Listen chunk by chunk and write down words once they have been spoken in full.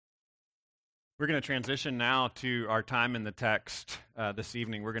We're going to transition now to our time in the text this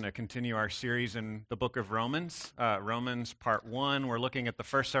evening. We're going to continue our series in the book of Romans, Romans part 1. We're looking at the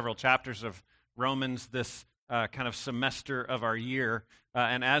first several chapters of Romans this kind of semester of our year.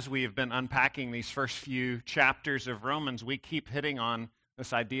 And as we've been unpacking these first few chapters of Romans, we keep hitting on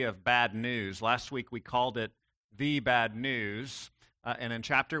this idea of bad news. Last week we called it the bad news. And in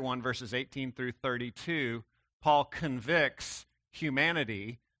chapter 1, verses 18 through 32, Paul convicts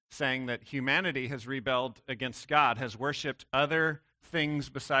humanity, saying that humanity has rebelled against God, has worshipped other things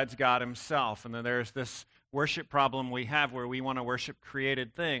besides God himself. And then there's this worship problem we have where we want to worship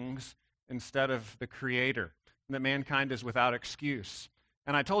created things instead of the Creator, and that mankind is without excuse.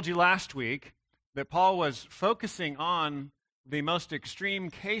 And I told you last week that Paul was focusing on the most extreme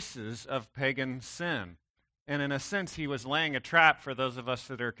cases of pagan sin. And in a sense, he was laying a trap for those of us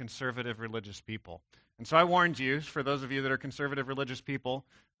that are conservative religious people. And so I warned you, for those of you that are conservative religious people,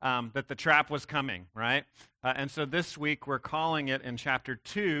 that the trap was coming, right? And so this week we're calling it in chapter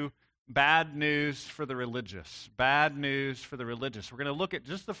 2, Bad News for the Religious. Bad News for the Religious. We're going to look at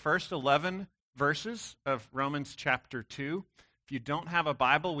just the first 11 verses of Romans chapter 2. If you don't have a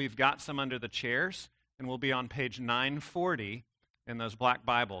Bible, we've got some under the chairs, and we'll be on page 940 in those black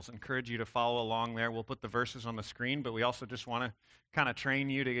Bibles. Encourage you to follow along there. We'll put the verses on the screen, but we also just want to kind of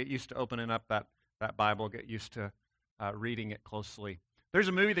train you to get used to opening up that Bible, get used to reading it closely. There's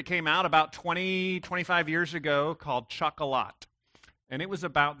a movie that came out about 25 years ago called Chocolat. And it was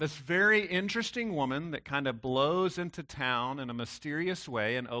about this very interesting woman that kind of blows into town in a mysterious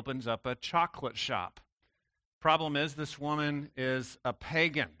way and opens up a chocolate shop. Problem is, this woman is a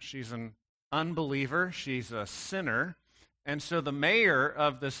pagan. She's an unbeliever. She's a sinner. And so the mayor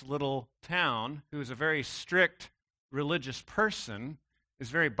of this little town, who is a very strict religious person, is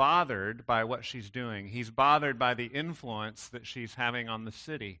very bothered by what she's doing. He's bothered by the influence that she's having on the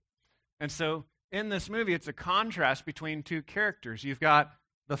city. And so in this movie, it's a contrast between two characters. You've got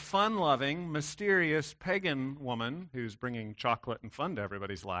the fun-loving, mysterious pagan woman who's bringing chocolate and fun to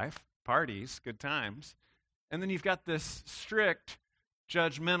everybody's life, parties, good times. And then you've got this strict,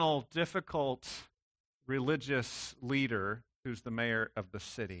 judgmental, difficult religious leader who's the mayor of the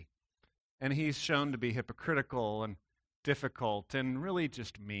city. And he's shown to be hypocritical and difficult and really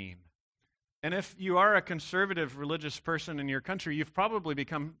just mean. And if you are a conservative religious person in your country, you've probably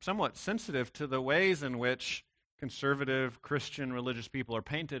become somewhat sensitive to the ways in which conservative Christian religious people are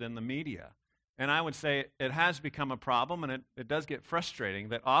painted in the media. And I would say it has become a problem, and it does get frustrating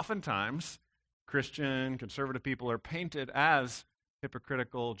that oftentimes Christian conservative people are painted as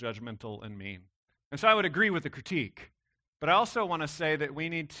hypocritical, judgmental, and mean. And so I would agree with the critique. But I also want to say that we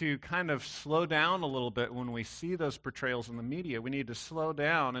need to kind of slow down a little bit when we see those portrayals in the media. We need to slow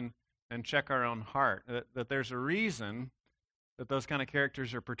down and check our own heart, that there's a reason that those kind of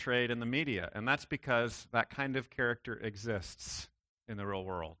characters are portrayed in the media, and that's because that kind of character exists in the real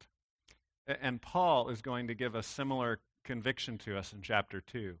world. And Paul is going to give a similar conviction to us in chapter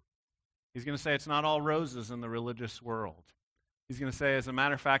 2. He's going to say it's not all roses in the religious world. He's going to say, as a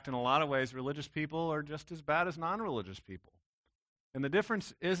matter of fact, in a lot of ways, religious people are just as bad as non-religious people. And the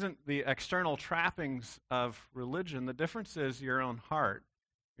difference isn't the external trappings of religion. The difference is your own heart,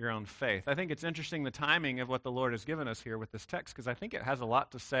 your own faith. I think it's interesting the timing of what the Lord has given us here with this text, because I think it has a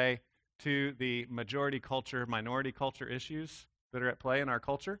lot to say to the majority culture, minority culture issues that are at play in our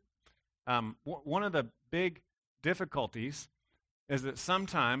culture. One of the big difficulties is that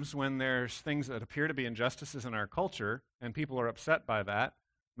sometimes when there's things that appear to be injustices in our culture and people are upset by that,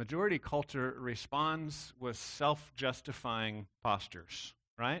 majority culture responds with self-justifying postures,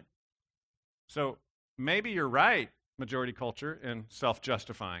 right? So maybe you're right, majority culture, in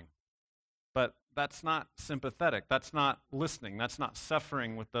self-justifying, but that's not sympathetic. That's not listening. That's not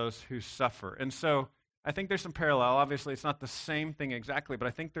suffering with those who suffer. And so I think there's some parallel. Obviously, it's not the same thing exactly, but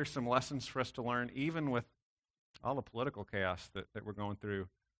I think there's some lessons for us to learn even with all the political chaos that we're going through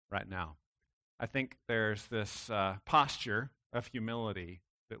right now. I think there's this posture of humility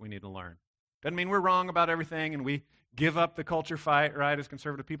that we need to learn. Doesn't mean we're wrong about everything and we give up the culture fight, right, as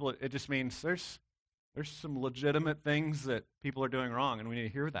conservative people. It just means there's some legitimate things that people are doing wrong, and we need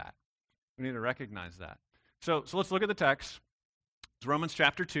to hear that. We need to recognize that. So let's look at the text. It's Romans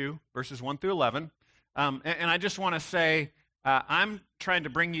chapter 2, verses 1 through 11. And I just want to say, I'm trying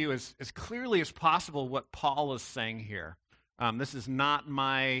to bring you as clearly as possible what Paul is saying here. This is not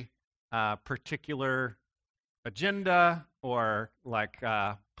my particular agenda or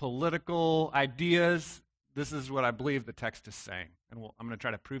political ideas. This is what I believe the text is saying. And I'm going to try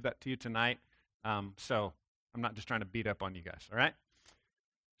to prove that to you tonight. So I'm not just trying to beat up on you guys, all right?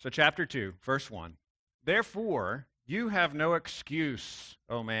 So chapter 2, verse 1. Therefore, You have no excuse,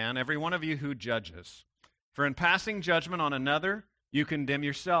 O man, every one of you who judges. For in passing judgment on another, you condemn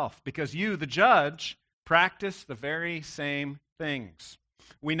yourself, because you, the judge, practice the very same things.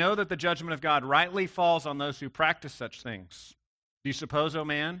 We know that the judgment of God rightly falls on those who practice such things. Do you suppose, O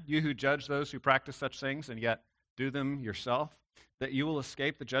man, you who judge those who practice such things and yet do them yourself, that you will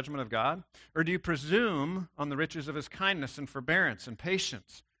escape the judgment of God? Or do you presume on the riches of his kindness and forbearance and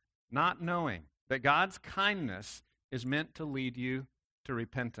patience, not knowing that God's kindness is meant to lead you to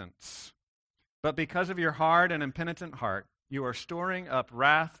repentance? But because of your hard and impenitent heart, you are storing up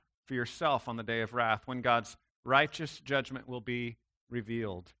wrath for yourself on the day of wrath, when God's righteous judgment will be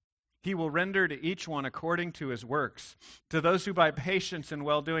revealed. He will render to each one according to his works. To those who by patience and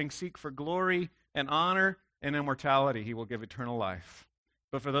well-doing seek for glory and honor and immortality, he will give eternal life.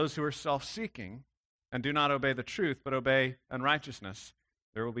 But for those who are self-seeking and do not obey the truth, but obey unrighteousness,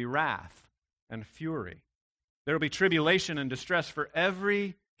 there will be wrath and fury. There will be tribulation and distress for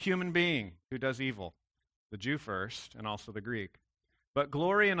every human being who does evil, the Jew first and also the Greek. But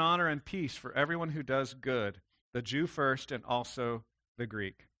glory and honor and peace for everyone who does good, the Jew first and also the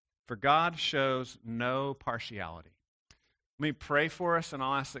Greek. For God shows no partiality. Let me pray for us, and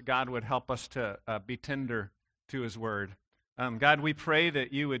I'll ask that God would help us to be tender to his word. God, we pray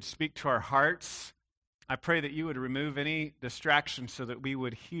that you would speak to our hearts. I pray that you would remove any distractions so that we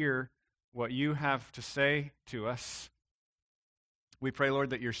would hear what you have to say to us. We pray, Lord,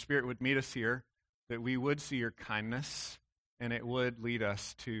 that your Spirit would meet us here, that we would see your kindness, and it would lead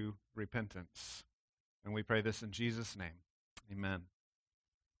us to repentance. And we pray this in Jesus' name. Amen.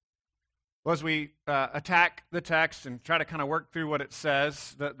 Well, as we attack the text and try to kind of work through what it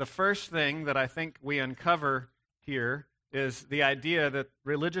says, the first thing that I think we uncover here is the idea that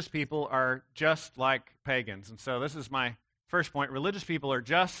religious people are just like pagans. And so this is my first point. Religious people are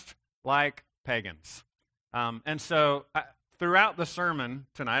just like pagans. And so throughout the sermon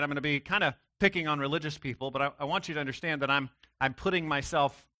tonight, I'm going to be kind of picking on religious people, but I want you to understand that I'm putting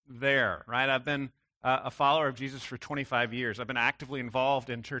myself there, right? I've been a follower of Jesus for 25 years. I've been actively involved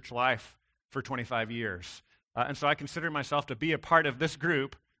in church life for 25 years. And so I consider myself to be a part of this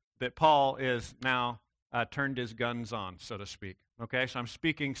group that Paul is now turned his guns on, so to speak. Okay, so I'm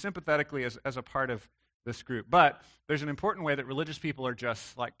speaking sympathetically as a part of this group. But there's an important way that religious people are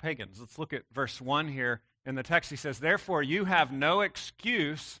just like pagans. Let's look at verse 1 here in the text. He says, "Therefore you have no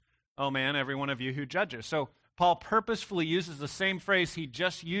excuse, O man, every one of you who judges." So Paul purposefully uses the same phrase he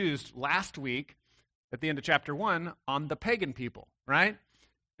just used last week at the end of chapter 1 on the pagan people, right?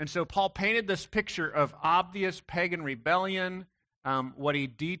 And so Paul painted this picture of obvious pagan rebellion. What he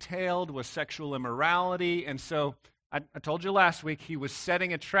detailed was sexual immorality. And so I told you last week he was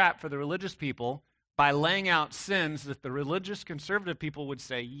setting a trap for the religious people by laying out sins that the religious conservative people would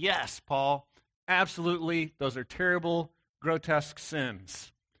say, yes, Paul, absolutely, those are terrible, grotesque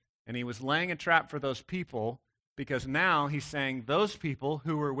sins. And he was laying a trap for those people because now he's saying those people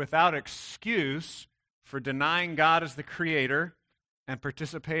who were without excuse for denying God as the creator and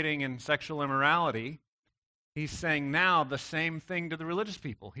participating in sexual immorality, he's saying now the same thing to the religious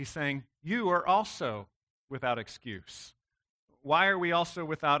people. He's saying, you are also without excuse. Why are we also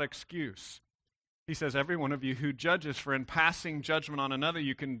without excuse? He says, every one of you who judges, for in passing judgment on another,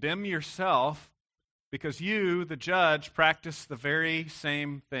 you condemn yourself because you, the judge, practice the very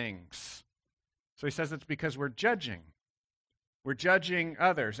same things. So he says it's because we're judging. We're judging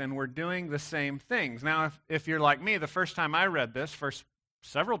others, and we're doing the same things. Now, if you're like me, the first time I read this,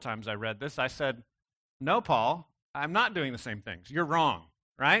 several times I read this, I said, no, Paul, I'm not doing the same things. You're wrong,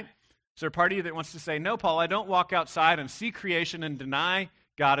 right? Is there a part of you that wants to say, no, Paul, I don't walk outside and see creation and deny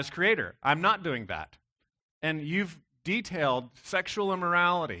God as creator. I'm not doing that. And you've detailed sexual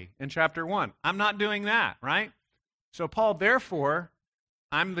immorality in chapter 1. I'm not doing that, right? So Paul, therefore,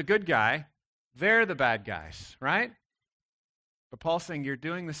 I'm the good guy. They're the bad guys, right? But Paul's saying you're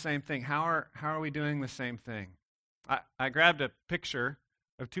doing the same thing. How are we doing the same thing? I grabbed a picture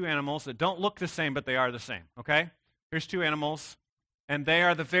of two animals that don't look the same, but they are the same, okay? Here's two animals, and they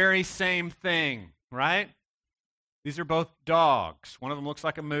are the very same thing, right? These are both dogs. One of them looks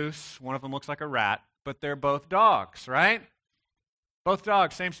like a moose. One of them looks like a rat, but they're both dogs, right? Both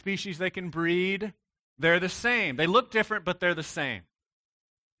dogs, same species, they can breed. They're the same. They look different, but they're the same.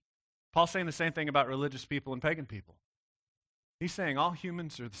 Paul's saying the same thing about religious people and pagan people. He's saying all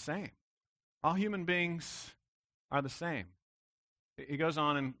humans are the same. All human beings are the same. He goes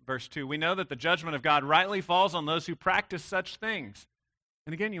on in verse 2. We know that the judgment of God rightly falls on those who practice such things.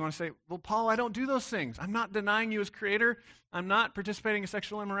 And again, you want to say, well, Paul, I don't do those things. I'm not denying you as creator. I'm not participating in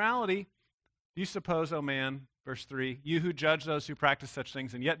sexual immorality. Do you suppose, oh man, verse 3, you who judge those who practice such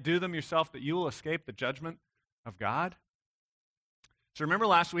things and yet do them yourself, that you will escape the judgment of God? So remember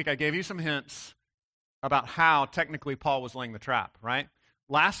last week I gave you some hints about how technically Paul was laying the trap, right?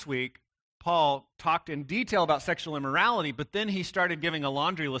 Last week, Paul talked in detail about sexual immorality, but then he started giving a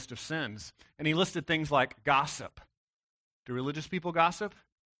laundry list of sins. And he listed things like gossip. Do religious people gossip?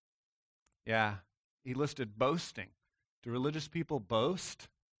 Yeah. He listed boasting. Do religious people boast?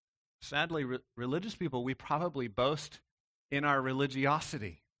 Sadly, religious people, we probably boast in our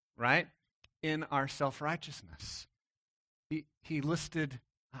religiosity, right? In our self-righteousness. He listed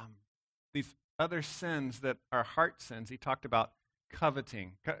these other sins that are heart sins. He talked about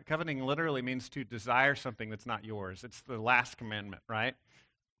coveting. Coveting literally means to desire something that's not yours. It's the last commandment, right?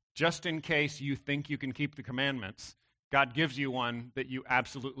 Just in case you think you can keep the commandments, God gives you one that you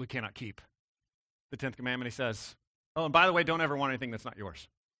absolutely cannot keep. The 10th commandment, he says, oh, and by the way, don't ever want anything that's not yours.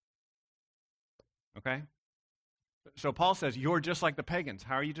 Okay? So Paul says, you're just like the pagans.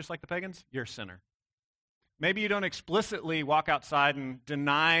 How are you just like the pagans? You're a sinner. Maybe you don't explicitly walk outside and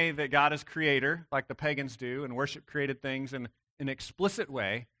deny that God is creator, like the pagans do, and worship created things in an explicit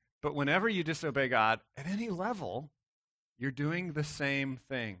way, but whenever you disobey God, at any level, you're doing the same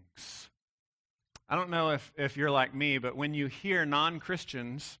things. I don't know if you're like me, but when you hear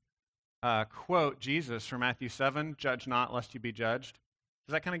non-Christians quote Jesus from Matthew 7, judge not lest you be judged,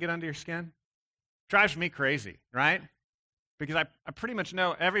 does that kind of get under your skin? Drives me crazy, right? Because I pretty much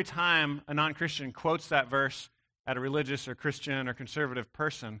know every time a non-Christian quotes that verse at a religious or Christian or conservative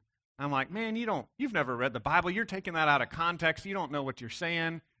person, I'm like, man, you've never read the Bible. You're taking that out of context. You don't know what you're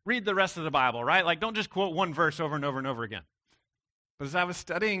saying. Read the rest of the Bible, right? Like, don't just quote one verse over and over and over again. But as I was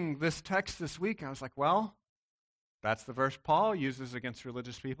studying this text this week, I was like, well, that's the verse Paul uses against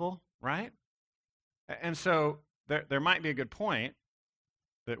religious people, right? And so there might be a good point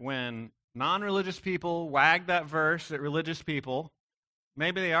that when non-religious people wag that verse at religious people,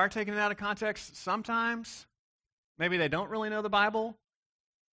 maybe they are taking it out of context sometimes. Maybe they don't really know the Bible.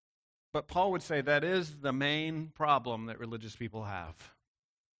 But Paul would say that is the main problem that religious people have.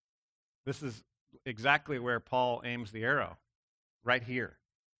 This is exactly where Paul aims the arrow, right here.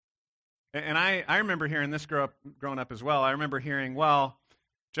 And I remember hearing this growing up as well. I remember hearing, well,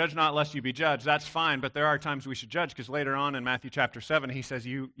 judge not lest you be judged. That's fine, but there are times we should judge, because later on in Matthew chapter 7, he says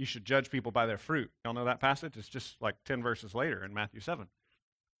you should judge people by their fruit. Y'all know that passage? It's just like 10 verses later in Matthew 7.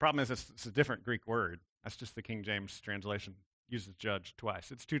 Problem is it's a different Greek word. That's just the King James translation. Uses judge twice.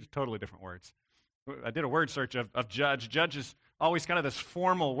 It's two totally different words. I did a word search of judge. Judge is always kind of this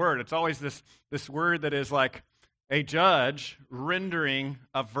formal word. It's always this word that is like a judge rendering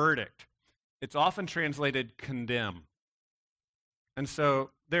a verdict. It's often translated condemn. And so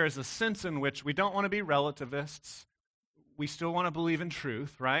there is a sense in which we don't want to be relativists. We still want to believe in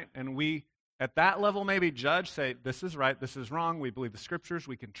truth, right? And we, at that level, maybe judge, say, this is right, this is wrong. We believe the scriptures.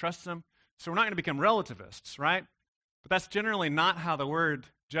 We can trust them. So we're not going to become relativists, right? But that's generally not how the word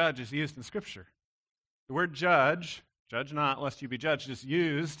judge is used in Scripture. The word judge not lest you be judged, is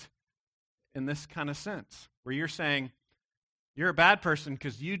used in this kind of sense, where you're saying, you're a bad person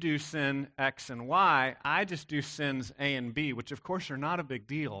because you do sin X and Y. I just do sins A and B, which of course are not a big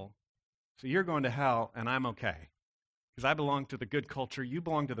deal. So you're going to hell and I'm okay. Because I belong to the good culture, you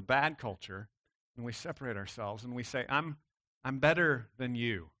belong to the bad culture, and we separate ourselves and we say, I'm better than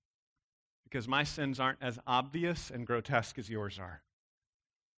you, because my sins aren't as obvious and grotesque as yours are.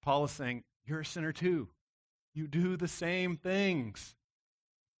 Paul is saying, you're a sinner too. You do the same things.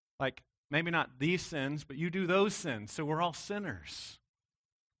 Like, maybe not these sins, but you do those sins. So we're all sinners.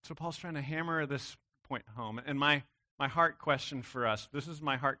 So Paul's trying to hammer this point home. And my heart question for us, this is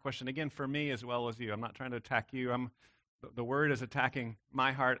my heart question, again, for me as well as you. I'm not trying to attack you. The word is attacking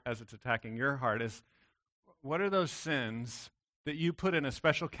my heart as it's attacking your heart, is what are those sins that you put in a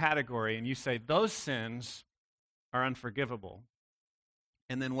special category and you say, those sins are unforgivable?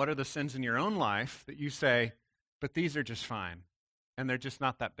 And then what are the sins in your own life that you say, but these are just fine, and they're just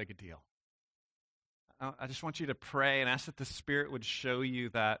not that big a deal? I just want you to pray and ask that the Spirit would show you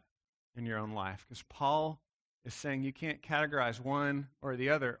that in your own life, because Paul is saying you can't categorize one or the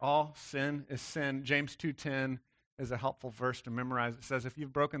other. All sin is sin. James 2:10 is a helpful verse to memorize. It says, if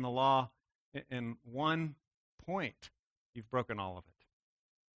you've broken the law in one point, you've broken all of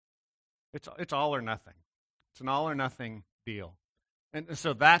it. It's all or nothing. It's an all or nothing deal. And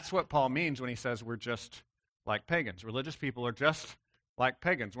so that's what Paul means when he says we're just like pagans. Religious people are just like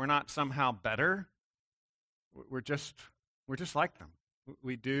pagans. We're not somehow better. We're just like them.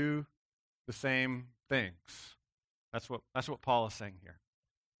 We do the same things. That's what Paul is saying here.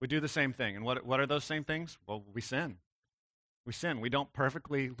 We do the same thing. And what are those same things? Well, we sin. We sin. We don't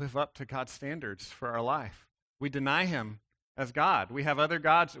perfectly live up to God's standards for our life. We deny him as God. We have other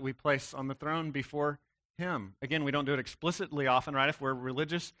gods that we place on the throne before him. Again, we don't do it explicitly often, right? If we're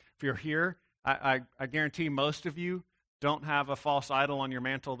religious, if you're here, I guarantee most of you don't have a false idol on your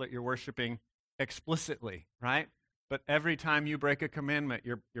mantle that you're worshiping explicitly, right? But every time you break a commandment,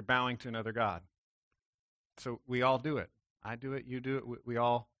 you're bowing to another god. So we all do it. I do it, you do it, we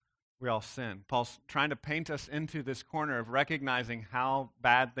all sin. Paul's trying to paint us into this corner of recognizing how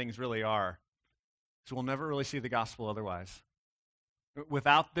bad things really are. So we'll never really see the gospel otherwise.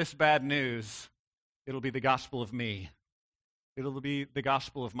 Without this bad news, it'll be the gospel of me. It'll be the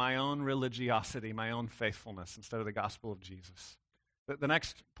gospel of my own religiosity, my own faithfulness, instead of the gospel of Jesus. The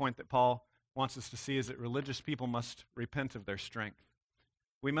next point that Paul wants us to see is that religious people must repent of their strength.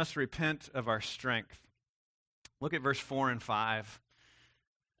 We must repent of our strength. Look at verse 4 and 5.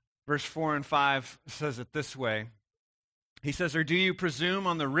 Verse 4 and 5 says it this way. He says, "Or do you presume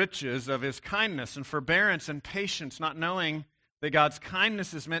on the riches of his kindness and forbearance and patience, not knowing that God's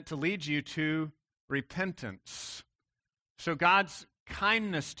kindness is meant to lead you to repentance?" So God's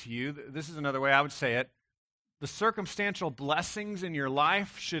kindness to you, this is another way I would say it, the circumstantial blessings in your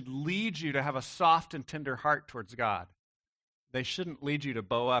life should lead you to have a soft and tender heart towards God. They shouldn't lead you to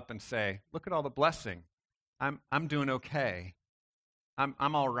bow up and say, look at all the blessing. I'm doing okay.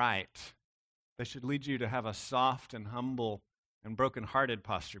 I'm all right. They should lead you to have a soft and humble and broken-hearted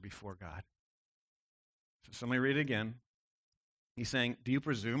posture before God. So let me read it again. He's saying, do you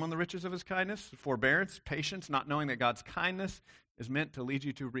presume on the riches of his kindness, forbearance, patience, not knowing that God's kindness is meant to lead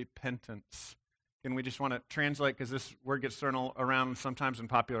you to repentance? And we just want to translate, because this word gets thrown around sometimes in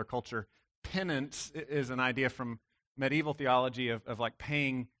popular culture. Penance is an idea from medieval theology of like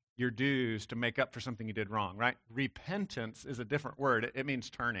paying your dues to make up for something you did wrong, right? Repentance is a different word. It means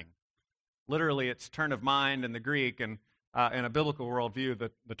turning. Literally, it's turn of mind in the Greek, and in a biblical worldview,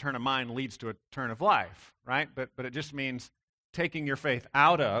 the turn of mind leads to a turn of life, right? But it just means taking your faith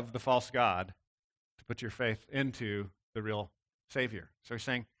out of the false god to put your faith into the real Savior. So he's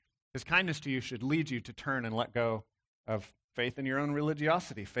saying his kindness to you should lead you to turn and let go of faith in your own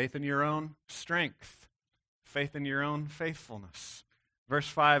religiosity, faith in your own strength, faith in your own faithfulness. Verse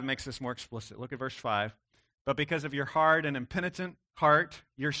 5 makes this more explicit. Look at verse 5. But because of your hard and impenitent heart,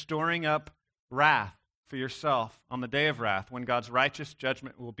 you're storing up wrath for yourself on the day of wrath, when God's righteous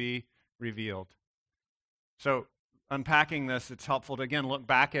judgment will be revealed. So, unpacking this, it's helpful to, again, look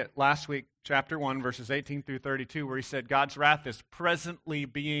back at last week, chapter 1, verses 18 through 32, where he said God's wrath is presently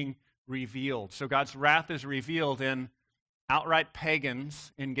being revealed. So God's wrath is revealed in outright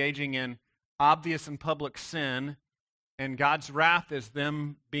pagans engaging in obvious and public sin, and God's wrath is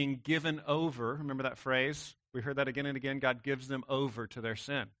them being given over. Remember that phrase? We heard that again and again. God gives them over to their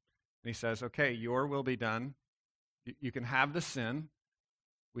sin. And he says, okay, your will be done. You can have the sin.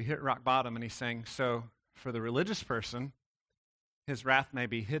 We hit rock bottom, and he's saying, so for the religious person, his wrath may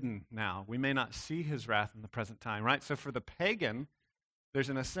be hidden now. We may not see his wrath in the present time, right? So for the pagan, there's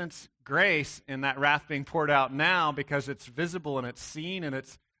in a sense grace in that wrath being poured out now because it's visible and it's seen and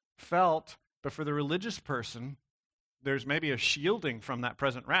it's felt. But for the religious person, there's maybe a shielding from that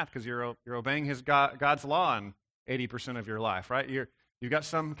present wrath because you're obeying God's law in 80% of your life, right? You've got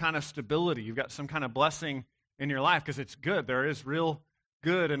some kind of stability. You've got some kind of blessing in your life because it's good. There is real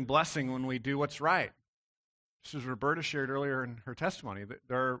good and blessing when we do what's right. Just as Roberta shared earlier in her testimony, that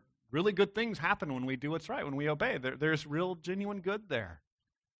there are really good things happen when we do what's right, when we obey. There's real, genuine good there.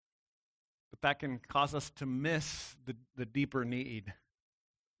 But that can cause us to miss the deeper need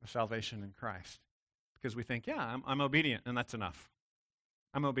of salvation in Christ. Because we think, yeah, I'm obedient, and that's enough.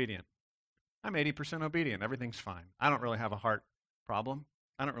 I'm obedient. I'm 80% obedient. Everything's fine. I don't really have a heart problem.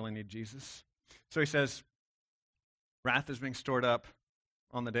 I don't really need Jesus. So he says, wrath is being stored up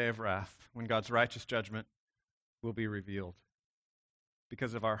on the day of wrath, when God's righteous judgment will be revealed.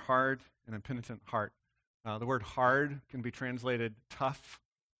 Because of our hard and impenitent heart. The word hard can be translated tough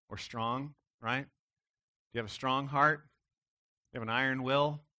or strong, right? Do you have a strong heart? Do you have an iron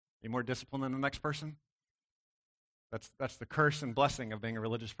will? Are you more disciplined than the next person? That's the curse and blessing of being a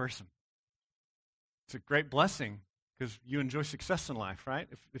religious person. It's a great blessing because you enjoy success in life, right?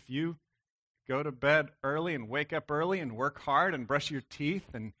 If you go to bed early and wake up early and work hard and brush your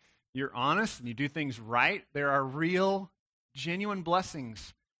teeth and you're honest and you do things right, there are real, genuine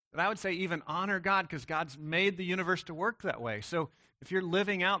blessings that I would say even honor God because God's made the universe to work that way. So if you're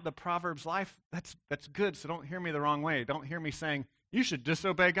living out the Proverbs life, that's good. So don't hear me the wrong way. Don't hear me saying, you should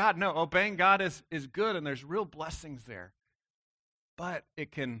disobey God. No, obeying God is good, and there's real blessings there. But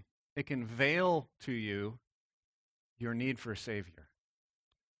it can veil to you your need for a Savior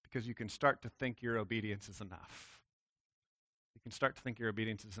because you can start to think your obedience is enough. You can start to think your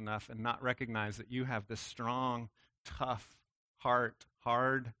obedience is enough and not recognize that you have this strong, tough heart,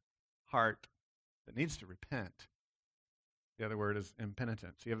 hard heart that needs to repent. The other word is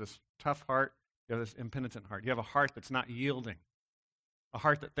impenitent. So you have this tough heart, you have this impenitent heart. You have a heart that's not yielding, a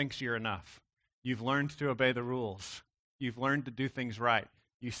heart that thinks you're enough. You've learned to obey the rules. You've learned to do things right.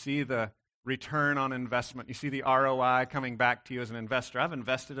 You see the return on investment. You see the ROI coming back to you as an investor. I've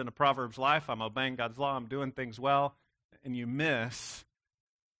invested in a Proverbs life. I'm obeying God's law. I'm doing things well. And you miss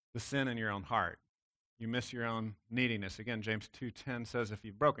the sin in your own heart. You miss your own neediness. Again, James 2:10 says if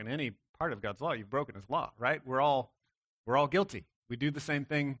you've broken any part of God's law, you've broken his law, right? We're all guilty. We do the same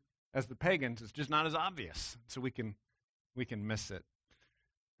thing as the pagans. It's just not as obvious. So we can miss it.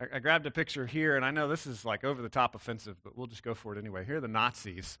 I grabbed a picture here, and I know this is like over the top offensive, but we'll just go for it anyway. Here are the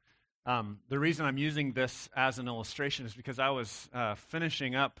Nazis. The reason I'm using this as an illustration is because I was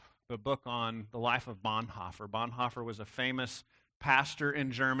finishing up the book on the life of Bonhoeffer. Bonhoeffer was a famous pastor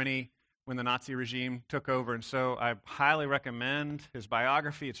in Germany when the Nazi regime took over, and so I highly recommend his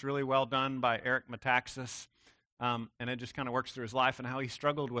biography. It's really well done by Eric Metaxas, and it just kind of works through his life and how he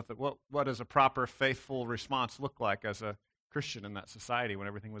struggled with it. What does a proper, faithful response look like as a Christian in that society when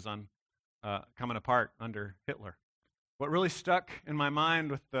everything was coming apart under Hitler? What really stuck in my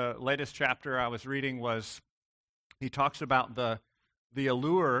mind with the latest chapter I was reading was he talks about the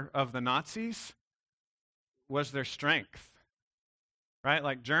allure of the Nazis was their strength. Right?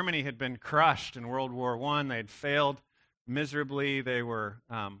 Like Germany had been crushed in World War I. They had failed miserably. They were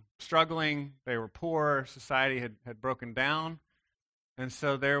struggling. They were poor. Society had broken down. And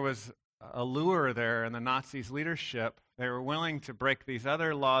so there was a lure there in the Nazis' leadership. They were willing to break these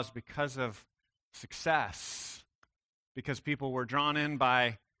other laws because of success, because people were drawn in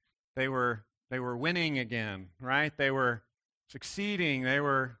by, they were winning again, right? They were succeeding. They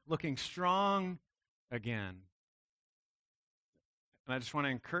were looking strong again. And I just want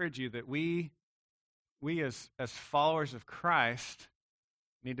to encourage you that we as followers of Christ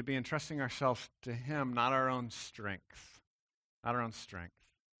need to be entrusting ourselves to him, not our own strength. Not our own strength.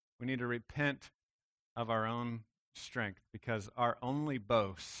 We need to repent of our own strength because our only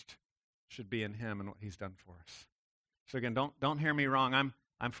boast should be in him and what he's done for us. So again, don't hear me wrong.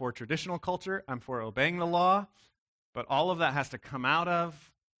 I'm for traditional culture. I'm for obeying the law. But all of that has to come out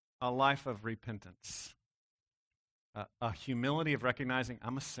of a life of repentance. A humility of recognizing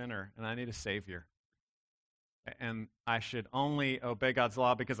I'm a sinner and I need a Savior. And I should only obey God's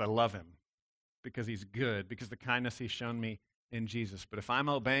law because I love him, because he's good, because the kindness he's shown me in Jesus. But if I'm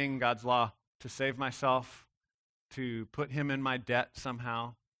obeying God's law to save myself, to put him in my debt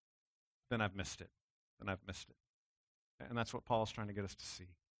somehow, then I've missed it. And that's what Paul's trying to get us to see.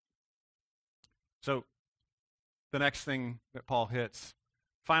 So the next thing that Paul hits,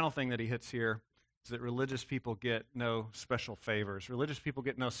 final thing that he hits here, is that religious people get no special favors. Religious people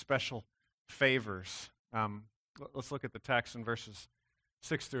get no special favors. Let's look at the text in verses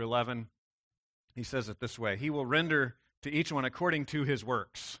 6 through 11. He says it this way: he will render to each one according to his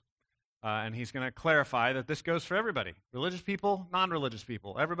works. And he's going to clarify that this goes for everybody. Religious people, non-religious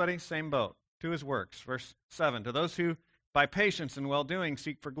people. Everybody, same boat. To his works. Verse 7, to those who by patience and well-doing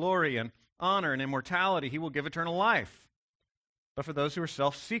seek for glory and honor and immortality, he will give eternal life. But for those who are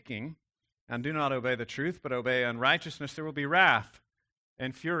self-seeking and do not obey the truth, but obey unrighteousness, there will be wrath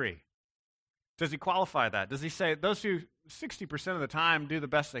and fury. Does he qualify that? Does he say those who 60% of the time do the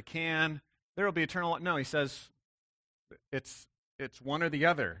best they can, there will be eternal life? No, he says it's one or the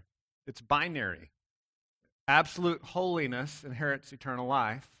other. It's binary. Absolute holiness inherits eternal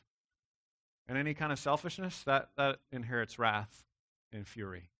life, and any kind of selfishness, that inherits wrath and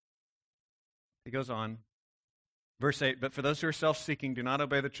fury. He goes on. Verse 8, but for those who are self-seeking, do not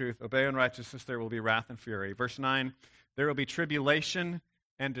obey the truth, obey unrighteousness, there will be wrath and fury. Verse 9, there will be tribulation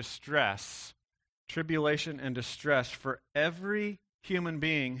and distress. Tribulation and distress for every human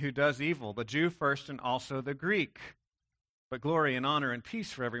being who does evil, the Jew first and also the Greek. But glory and honor and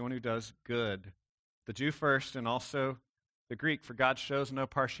peace for everyone who does good. The Jew first and also the Greek, for God shows no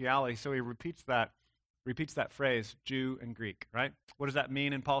partiality. So he repeats that phrase, Jew and Greek, right? What does that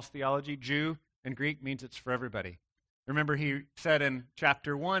mean in Paul's theology? Jew and Greek means it's for everybody. Remember, he said in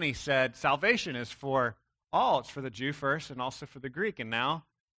chapter 1, he said, salvation is for all. It's for the Jew first and also for the Greek. And now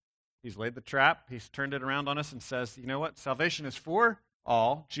he's laid the trap. He's turned it around on us and says, you know what? Salvation is for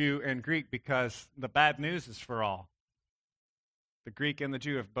all, Jew and Greek, because the bad news is for all. The Greek and the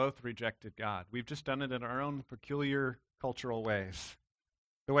Jew have both rejected God. We've just done it in our own peculiar cultural ways.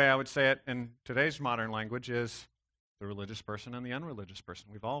 The way I would say it in today's modern language is the religious person and the unreligious person.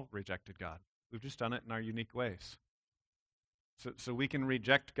 We've all rejected God. We've just done it in our unique ways. So we can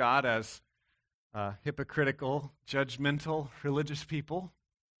reject God as hypocritical, judgmental, religious people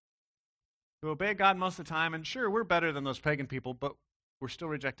who obey God most of the time. And sure, we're better than those pagan people, but we're still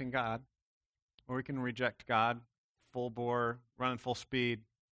rejecting God. or we can reject God full bore, running full speed,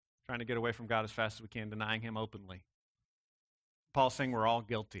 trying to get away from God as fast as we can, denying him openly. Paul's saying we're all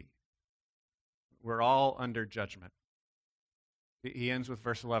guilty. We're all under judgment. He ends with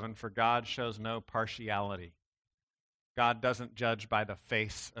verse 11, for God shows no partiality. God doesn't judge by the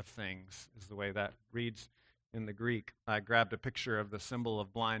face of things, is the way that reads in the Greek. I grabbed a picture of the symbol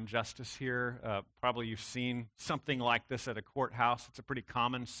of blind justice here. Probably you've seen something like this at a courthouse. It's a pretty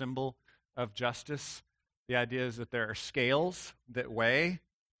common symbol of justice. The idea is that there are scales that weigh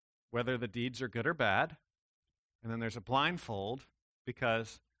whether the deeds are good or bad, and then there's a blindfold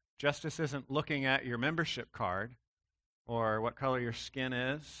because justice isn't looking at your membership card or what color your skin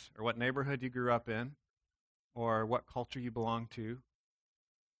is or what neighborhood you grew up in or what culture you belong to.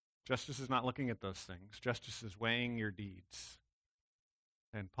 Justice is not looking at those things. Justice is weighing your deeds.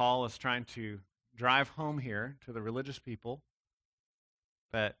 And Paul is trying to drive home here to the religious people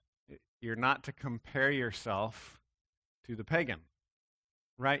that you're not to compare yourself to the pagan,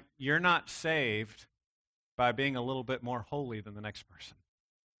 right? You're not saved by being a little bit more holy than the next person.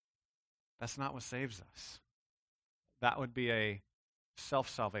 That's not what saves us. That would be a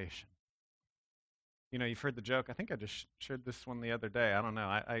self-salvation. You know, you've heard the joke. I think I just shared this one the other day. I don't know.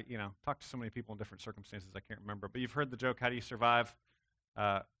 I talked to so many people in different circumstances, I can't remember. But you've heard the joke, how do you survive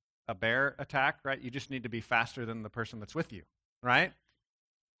a bear attack, right? You just need to be faster than the person that's with you, right?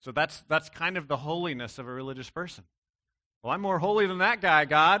 So that's kind of the holiness of a religious person. Well, I'm more holy than that guy,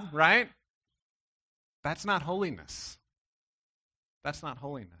 God, right? That's not holiness. That's not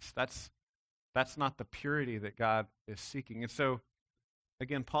holiness. That's not the purity that God is seeking. And so,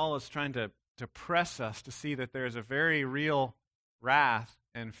 again, Paul is trying to press us to see that there's a very real wrath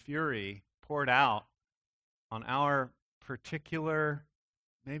and fury poured out on our particular,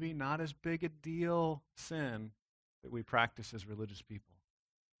 maybe not as big a deal sin that we practice as religious people.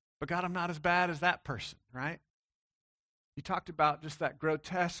 But God, I'm not as bad as that person, right? You talked about just that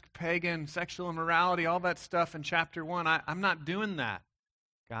grotesque pagan sexual immorality, all that stuff in chapter 1. I'm not doing that,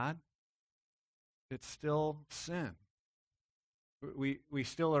 God. It's still sin. We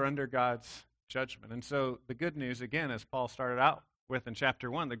still are under God's judgment. And so the good news, again, as Paul started out with in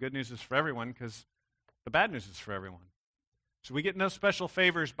chapter 1, the good news is for everyone because the bad news is for everyone. So we get no special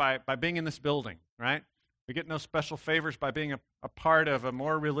favors by being in this building, right? We get no special favors by being a part of a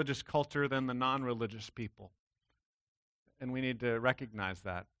more religious culture than the non-religious people. And we need to recognize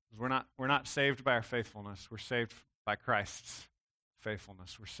that. We're not saved by our faithfulness. We're saved by Christ's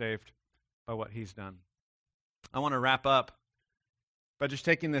faithfulness. We're saved by what he's done. I want to wrap up by just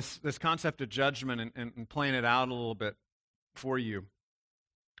taking this concept of judgment and playing it out a little bit for you.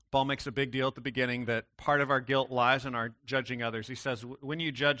 Paul makes a big deal at the beginning that part of our guilt lies in our judging others. He says, when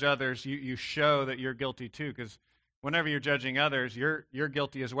you judge others, you show that you're guilty too, because whenever you're judging others, you're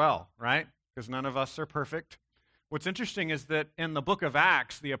guilty as well, right? Because none of us are perfect. What's interesting is that in the book of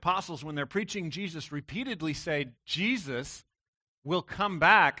Acts, the apostles, when they're preaching Jesus, repeatedly say, Jesus will come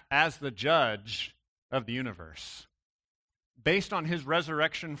back as the judge of the universe. Based on his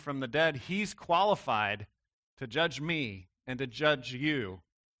resurrection from the dead, he's qualified to judge me and to judge you.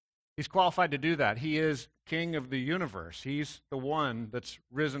 He's qualified to do that. He is king of the universe. He's the one that's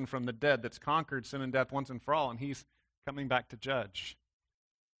risen from the dead, that's conquered sin and death once and for all, and he's coming back to judge.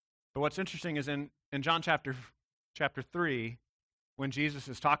 But what's interesting is in John chapter 3, when Jesus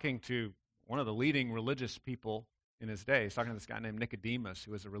is talking to one of the leading religious people in his day, he's talking to this guy named Nicodemus,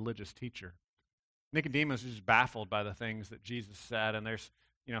 who was a religious teacher. Nicodemus is baffled by the things that Jesus said, and there's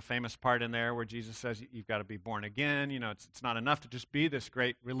a famous part in there where Jesus says you've got to be born again. It's not enough to just be this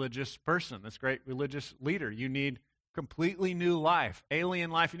great religious person, this great religious leader. You need completely new life, alien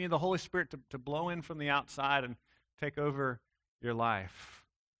life. You need the Holy Spirit to blow in from the outside and take over your life.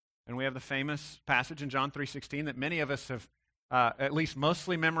 And we have the famous passage in John 3:16 that many of us have at least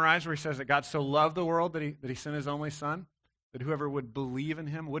mostly memorized, where he says that God so loved the world that he sent his only Son, that whoever would believe in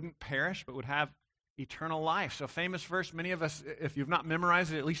him wouldn't perish but would have eternal life. So famous verse, many of us, if you've not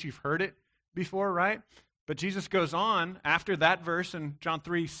memorized it, at least you've heard it before, right? But Jesus goes on after that verse in John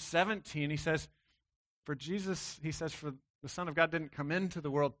 3:17, he says, for the Son of God didn't come into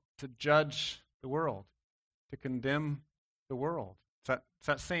the world to judge the world, to condemn the world. It's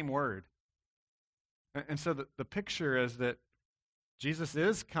that same word. And so the picture is that Jesus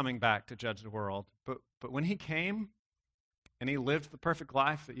is coming back to judge the world, but when he came and he lived the perfect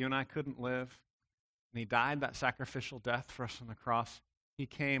life that you and I couldn't live, and he died that sacrificial death for us on the cross, he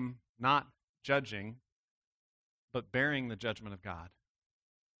came not judging, but bearing the judgment of God.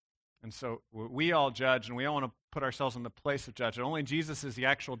 And so we all judge, and we all want to put ourselves in the place of judge. And only Jesus is the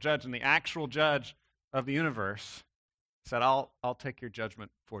actual judge, and the actual judge of the universe said, I'll take your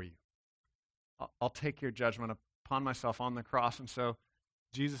judgment for you. I'll take your judgment upon myself on the cross. And so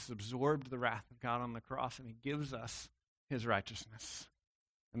Jesus absorbed the wrath of God on the cross, and he gives us his righteousness.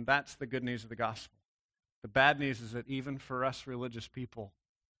 And that's the good news of the gospel. The bad news is that even for us religious people,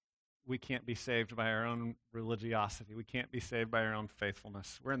 we can't be saved by our own religiosity. We can't be saved by our own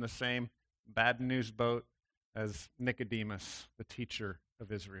faithfulness. We're in the same bad news boat as Nicodemus, the teacher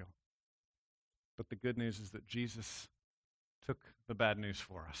of Israel. But the good news is that Jesus took the bad news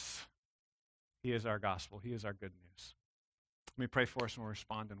for us. He is our gospel. He is our good news. Let me pray for us and we'll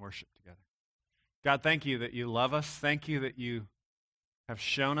respond in worship together. God, thank you that you love us. Thank you that you have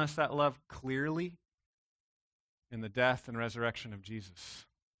shown us that love clearly in the death and resurrection of Jesus.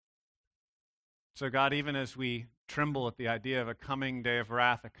 So God, even as we tremble at the idea of a coming day of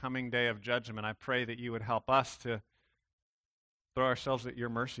wrath, a coming day of judgment, I pray that you would help us to throw ourselves at your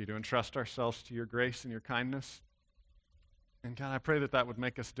mercy, to entrust ourselves to your grace and your kindness. And God, I pray that that would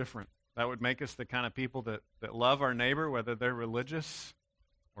make us different. That would make us the kind of people that love our neighbor, whether they're religious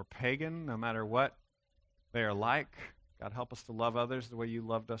or pagan, no matter what they are like. God, help us to love others the way you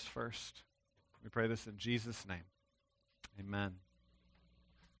loved us first. We pray this in Jesus' name. Amen.